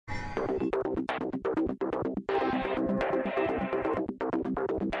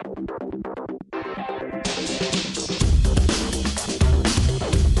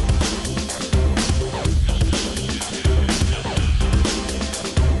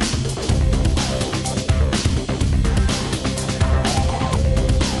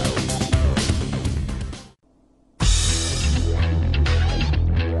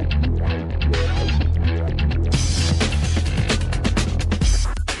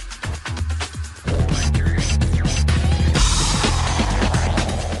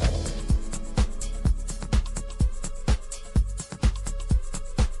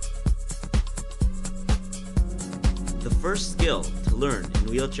learn in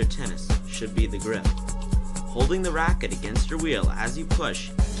wheelchair tennis should be the grip. Holding the racket against your wheel as you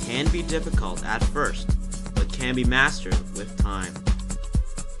push can be difficult at first, but can be mastered with time.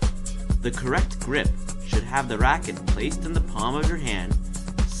 The correct grip should have the racket placed in the palm of your hand,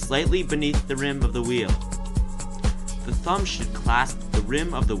 slightly beneath the rim of the wheel. The thumb should clasp the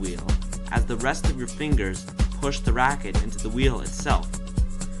rim of the wheel as the rest of your fingers push the racket into the wheel itself.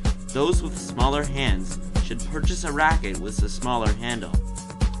 Those with smaller hands should purchase a racket with a smaller handle.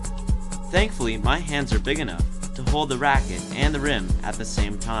 Thankfully, my hands are big enough to hold the racket and the rim at the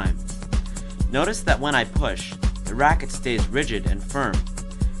same time. Notice that when I push, the racket stays rigid and firm.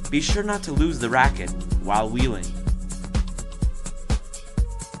 Be sure not to lose the racket while wheeling.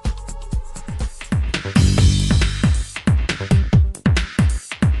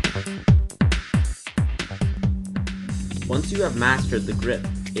 Once you have mastered the grip,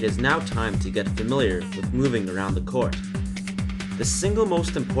 it is now time to get familiar with moving around the court. The single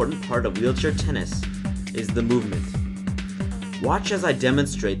most important part of wheelchair tennis is the movement. Watch as I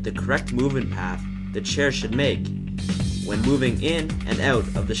demonstrate the correct movement path the chair should make when moving in and out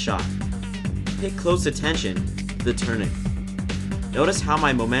of the shot. Pay close attention to the turning. Notice how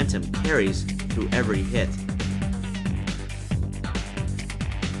my momentum carries through every hit.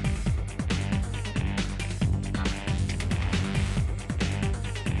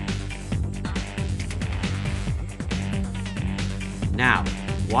 Now,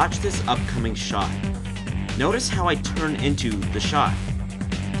 watch this upcoming shot. Notice how I turn into the shot.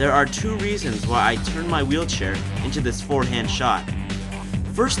 There are two reasons why I turn my wheelchair into this forehand shot.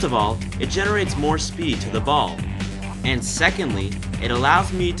 First of all, it generates more speed to the ball. And secondly, it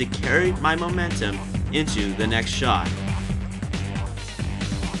allows me to carry my momentum into the next shot.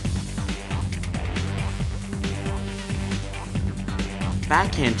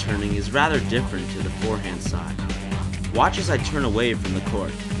 Backhand turning is rather different to the forehand side. Watch as I turn away from the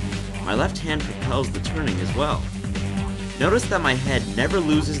court. My left hand propels the turning as well. Notice that my head never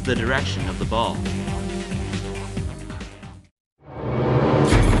loses the direction of the ball.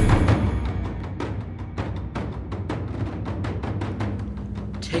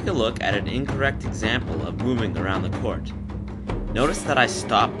 Take a look at an incorrect example of moving around the court. Notice that I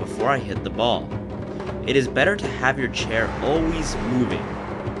stop before I hit the ball. It is better to have your chair always moving.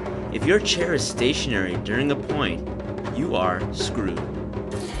 If your chair is stationary during a point, you are screwed.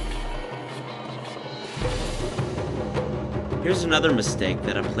 Here's another mistake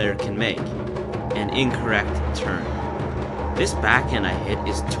that a player can make: an incorrect turn. This backhand I hit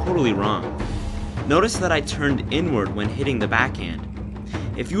is totally wrong. Notice that I turned inward when hitting the backhand.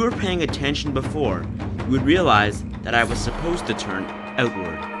 If you were paying attention before, you would realize that I was supposed to turn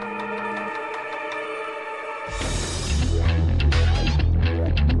outward.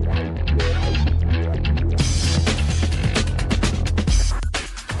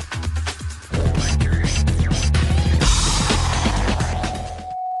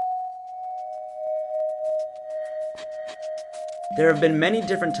 There have been many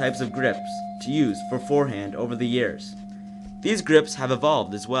different types of grips to use for forehand over the years. These grips have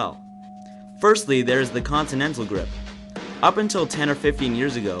evolved as well. Firstly, there is the continental grip. Up until 10 or 15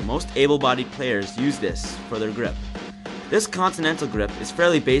 years ago, most able-bodied players used this for their grip. This continental grip is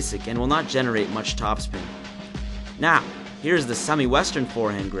fairly basic and will not generate much topspin. Now, here's the semi-western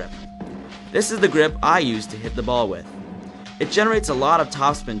forehand grip. This is the grip I use to hit the ball with. It generates a lot of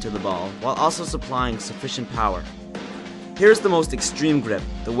topspin to the ball while also supplying sufficient power. Here's the most extreme grip,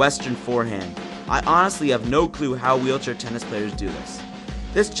 the western forehand. I honestly have no clue how wheelchair tennis players do this.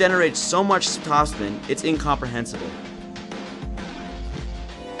 This generates so much topspin, it's incomprehensible.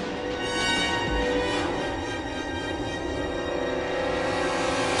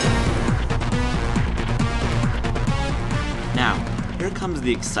 Now, here comes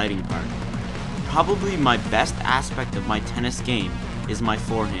the exciting part. Probably my best aspect of my tennis game is my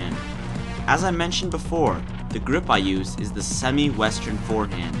forehand. As I mentioned before, the grip I use is the semi-western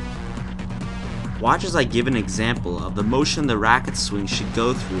forehand. Watch as I give an example of the motion the racket swing should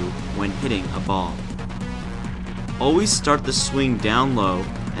go through when hitting a ball. Always start the swing down low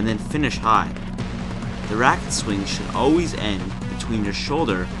and then finish high. The racket swing should always end between your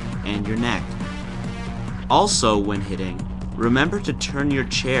shoulder and your neck. Also, when hitting, remember to turn your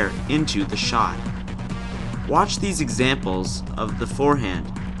chair into the shot. Watch these examples of the forehand.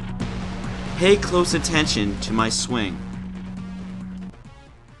 Pay close attention to my swing.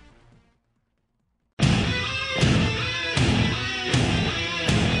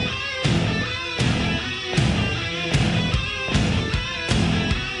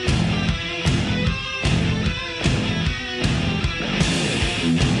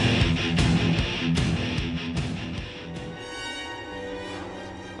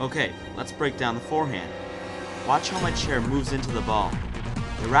 Okay, let's break down the forehand. Watch how my chair moves into the ball.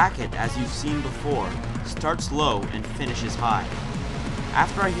 The racket, as you've seen before, starts low and finishes high.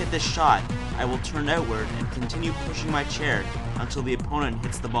 After I hit this shot, I will turn outward and continue pushing my chair until the opponent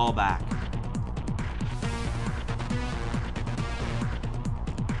hits the ball back.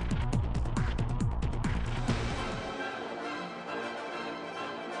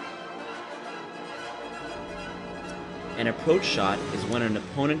 An approach shot is when an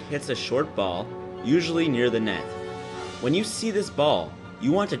opponent hits a short ball, usually near the net. When you see this ball,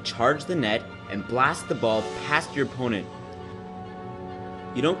 you want to charge the net and blast the ball past your opponent.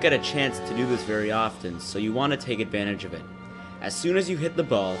 You don't get a chance to do this very often, so you want to take advantage of it. As soon as you hit the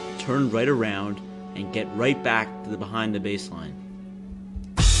ball, turn right around and get right back to behind the baseline.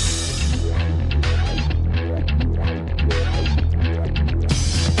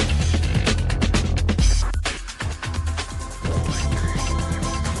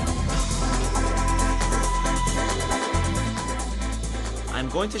 I'm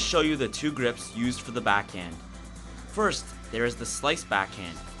going to show you the two grips used for the backhand. First, there is the slice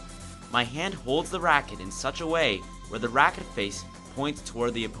backhand. My hand holds the racket in such a way where the racket face points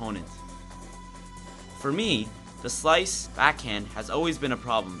toward the opponent. For me, the slice backhand has always been a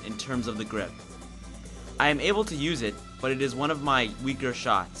problem in terms of the grip. I am able to use it, but it is one of my weaker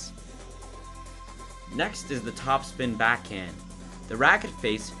shots. Next is the topspin backhand. The racket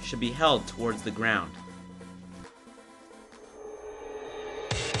face should be held towards the ground.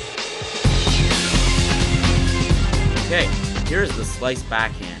 Okay, here is the slice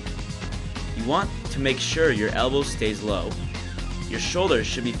backhand. You want to make sure your elbow stays low. Your shoulders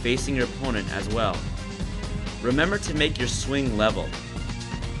should be facing your opponent as well. Remember to make your swing level.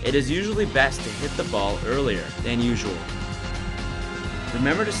 It is usually best to hit the ball earlier than usual.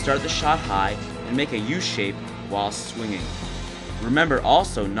 Remember to start the shot high and make a U shape while swinging. Remember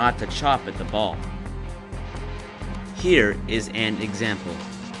also not to chop at the ball. Here is an example.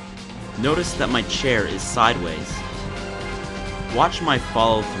 Notice that my chair is sideways. Watch my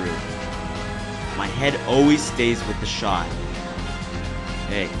follow through. My head always stays with the shot.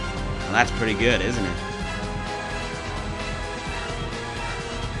 Hey, well that's pretty good, isn't it?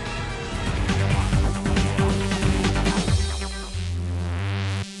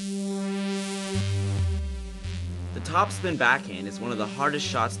 The topspin backhand is one of the hardest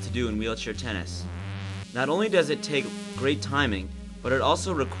shots to do in wheelchair tennis. Not only does it take great timing, but it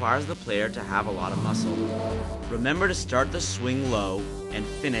also requires the player to have a lot of muscle. Remember to start the swing low and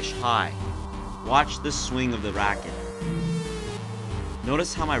finish high. Watch the swing of the racket.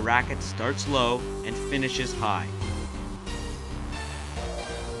 Notice how my racket starts low and finishes high.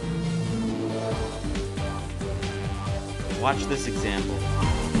 Watch this example.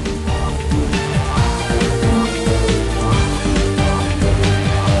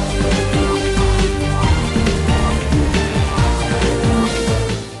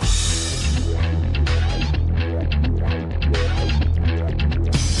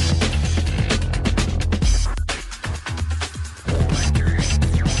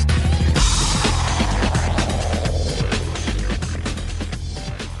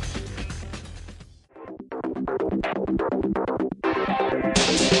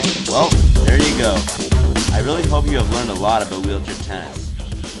 Well, there you go. I really hope you have learned a lot about wheelchair tennis.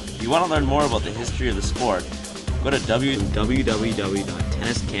 If you want to learn more about the history of the sport, go to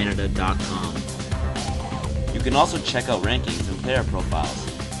www.tenniscanada.com. You can also check out rankings and player profiles.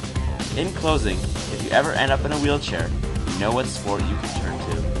 In closing, if you ever end up in a wheelchair, you know what sport you can turn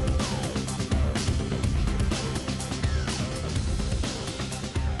to.